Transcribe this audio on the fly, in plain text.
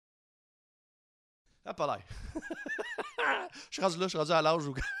Ah, pas l'air. Je suis rendu là, je suis rendu à l'âge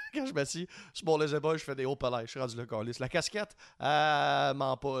où quand je m'assis sur mon lazy boy, je fais des hauts palais. Je suis rendu là, câlisse. La casquette,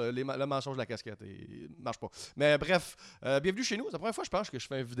 ment pas. Le mensonge de la casquette, il marche pas. Mais bref, bienvenue chez nous. C'est la première fois, je pense, que je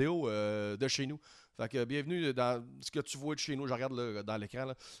fais une vidéo de chez nous. Fait que bienvenue dans ce que tu vois de chez nous. Je regarde là, dans l'écran.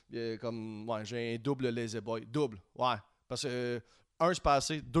 Là. Comme, ouais, j'ai un double lazy boy. Double, ouais. Parce que un se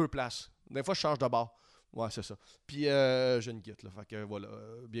passé, deux places. Des fois, je change de bord. Ouais, c'est ça. Puis j'ai une guide, là. Fait que voilà,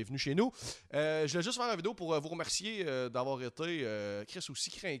 bienvenue chez nous. Je vais juste faire une vidéo pour vous remercier d'avoir été Chris aussi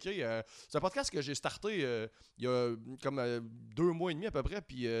crinqué. C'est un podcast que j'ai starté il y a comme 2 mois et demi à peu près,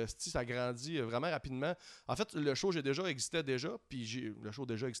 puis ça a grandi vraiment rapidement. En fait, le show existait déjà, puis le show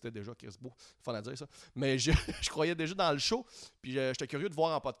déjà existait déjà, Chris Beau, fun à dire ça. Mais je croyais déjà dans le show, puis j'étais curieux de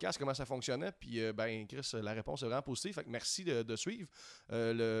voir en podcast comment ça fonctionnait, puis ben Chris, la réponse est vraiment positive. Fait que merci de suivre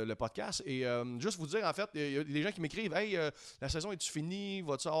le podcast. Et juste vous dire, en fait, il y a des gens qui m'écrivent: Hey, la saison est-tu finie?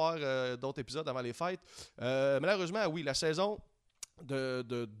 Vas-tu avoir d'autres épisodes avant les fêtes? Malheureusement, oui, la saison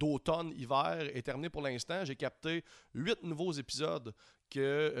d'automne-hiver est terminée pour l'instant. J'ai capté 8 nouveaux épisodes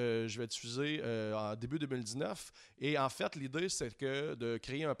que je vais diffuser en début 2019. Et en fait, l'idée, c'est que de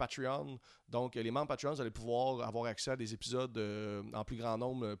créer un Patreon. Donc, les membres Patreon, vous allez pouvoir avoir accès à des épisodes en plus grand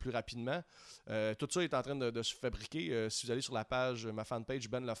nombre, plus rapidement. Tout ça est en train de se fabriquer. Si vous allez sur la page, ma fanpage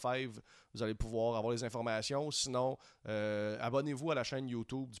Ben Lefebvre, vous allez pouvoir avoir les informations. Sinon, abonnez-vous à la chaîne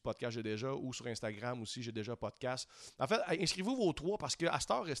YouTube du podcast J'ai déjà, ou sur Instagram aussi, J'ai déjà podcast. En fait, inscrivez-vous vos trois, parce qu'à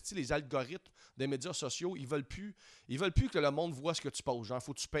cette heure, les algorithmes des médias sociaux, ils veulent plus que le monde voit ce que tu poses. Genre,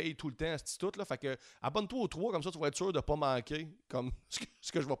 faut que tu payes tout le temps, tout là. Fait que abonne-toi aux trois, comme ça tu vas être sûr de ne pas manquer comme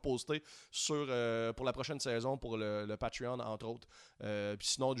ce que je vais poster pour la prochaine saison, pour le Patreon, entre autres. Puis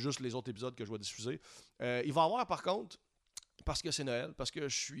sinon, juste les autres épisodes que je vais diffuser. Il va y avoir, par contre, parce que c'est Noël, parce que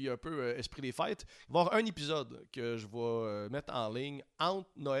je suis un peu esprit des fêtes, il va y avoir un épisode que je vais mettre en ligne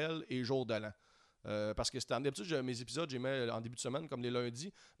entre Noël et Jour de l'An. Parce que c'était en d'habitude, mes épisodes, j'ai mis en début de semaine, comme les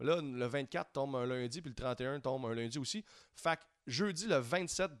lundis. Mais là, le 24 tombe un lundi, puis le 31 tombe un lundi aussi. Fait que jeudi, le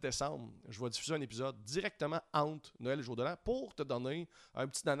 27 décembre, je vais diffuser un épisode directement entre Noël et Jour de l'An pour te donner un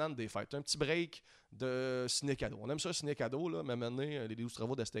petit nanane des fêtes, un petit break de ciné-cadeau. On aime ça, ciné-cadeau, là, mais maintenant, les 12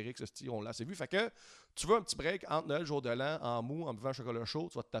 travaux d'Astérix, on l'a assez vu. Fait que tu veux un petit break entre Noël et Jour de l'An en mou, en buvant un chocolat chaud,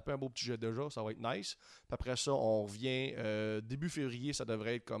 tu vas te taper un beau petit jet déjà, ça va être nice. Puis après ça, on revient début février, ça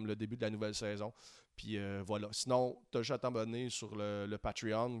devrait être comme le début de la nouvelle saison. Puis voilà. Sinon, tu as juste à t'abonner sur le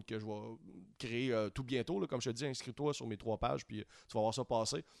Patreon que je vais créer tout bientôt. Là. Comme je te dis, inscris-toi sur mes 3 pages, puis tu vas voir ça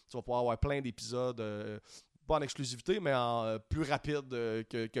passer. Tu vas pouvoir avoir plein d'épisodes, pas en exclusivité, mais en plus rapide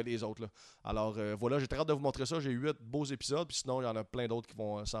que les autres. Là. Alors voilà, j'ai très hâte de vous montrer ça. J'ai 8 beaux épisodes, puis sinon, il y en a plein d'autres qui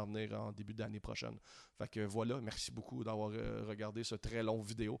vont s'en venir en début d'année prochaine. Fait que voilà, merci beaucoup d'avoir regardé ce très long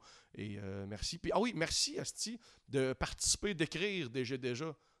vidéo. Et merci. Puis, ah oui, merci, Asti, de participer, d'écrire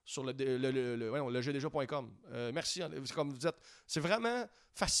déjà sur le gdj.com. Merci. Comme vous êtes, c'est vraiment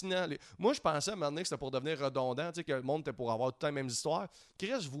fascinant. Moi, je pensais maintenant que c'était pour devenir redondant, que le monde était pour avoir tout le temps les mêmes histoires.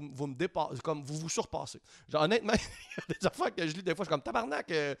 Chris, vous me dépassez, comme vous surpassez. Genre, honnêtement, il y a des affaires que je lis des fois, je suis comme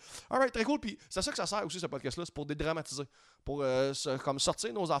tabarnak. Alright, très cool. Puis c'est ça que ça sert aussi, ce podcast-là, c'est pour dédramatiser. Pour comme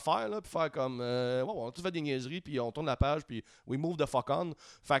sortir nos affaires, là, puis faire comme, on a tout fait des niaiseries, puis on tourne la page, puis we move the fuck on.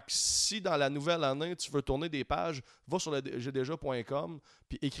 Fait que si dans la nouvelle année, tu veux tourner des pages, va sur le gdj.com,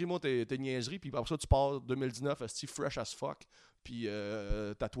 puis écris-moi tes niaiseries, puis après ça, tu pars 2019, fresh as fuck, puis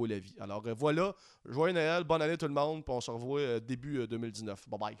tatouer la vie. Alors voilà, joyeux Noël, bonne année tout le monde, puis on se revoit début 2019.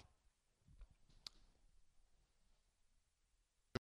 Bye bye.